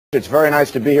It's very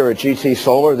nice to be here at GT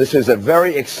Solar. This is a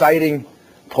very exciting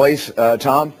place,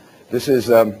 Tom. This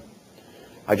is,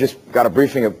 I just got a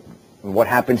briefing of what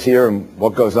happens here and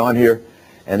what goes on here.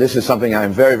 And this is something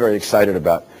I'm very, very excited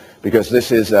about because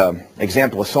this is an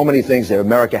example of so many things that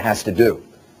America has to do.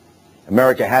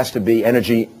 America has to be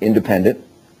energy independent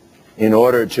in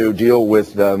order to deal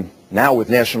with, now with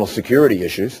national security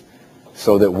issues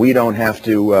so that we don't have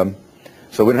to,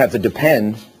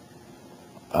 depend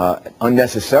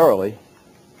unnecessarily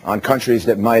on countries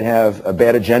that might have a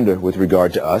bad agenda with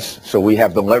regard to us. So we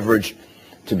have the leverage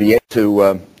to be able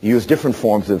to use different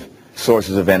forms of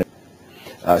sources of energy.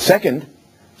 Second,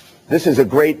 this is a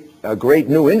great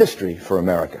new industry for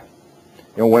America.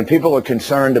 You know, when people are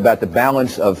concerned about the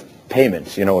balance of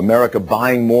payments, you know, America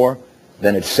buying more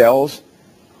than it sells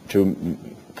to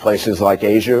places like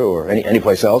Asia or any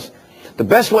place else, the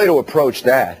best way to approach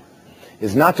that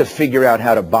is not to figure out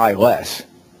how to buy less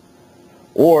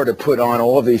or to put on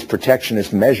all of these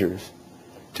protectionist measures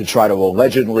to try to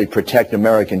allegedly protect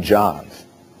American jobs.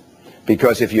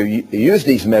 Because if you use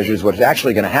these measures, what's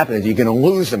actually going to happen is you're going to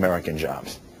lose American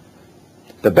jobs.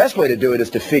 The best way to do it is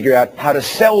to figure out how to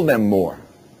sell them more.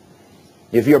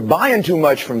 If you're buying too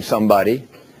much from somebody,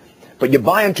 but you're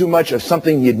buying too much of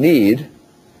something you need,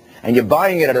 and you're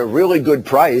buying it at a really good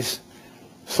price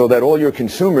so that all your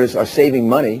consumers are saving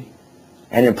money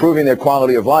and improving their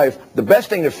quality of life, the best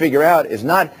thing to figure out is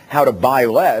not how to buy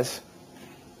less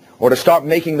or to start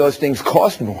making those things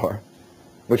cost more,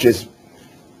 which is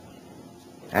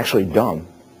actually dumb.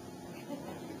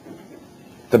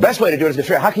 The best way to do it is to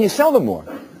figure out how can you sell them more?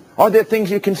 Are there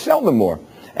things you can sell them more?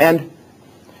 And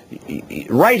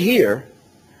right here,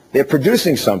 they're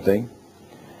producing something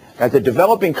that the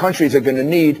developing countries are going to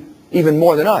need even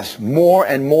more than us, more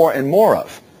and more and more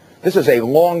of. This is a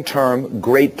long-term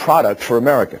great product for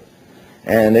America.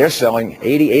 And they're selling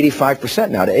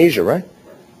 85% now to Asia, right?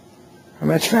 I mean,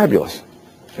 that's fabulous.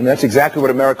 And that's exactly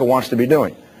what America wants to be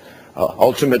doing.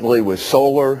 Ultimately with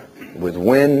solar, with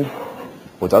wind,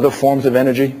 with other forms of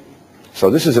energy. So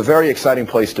this is a very exciting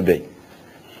place to be.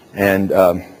 And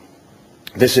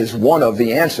this is one of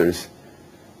the answers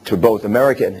to both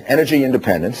American energy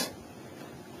independence,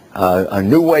 a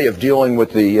new way of dealing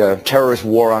with the terrorist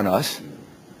war on us.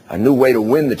 A new way to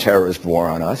win the terrorist war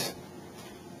on us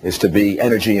is to be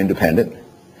energy independent.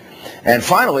 And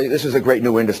finally, this is a great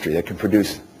new industry that can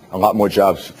produce a lot more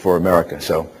jobs for America.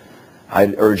 So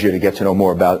I'd urge you to get to know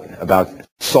more about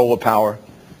solar power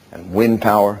and wind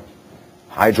power,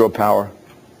 hydropower,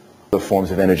 the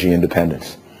forms of energy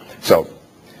independence. So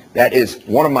that is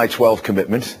one of my 12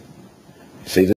 commitments. See,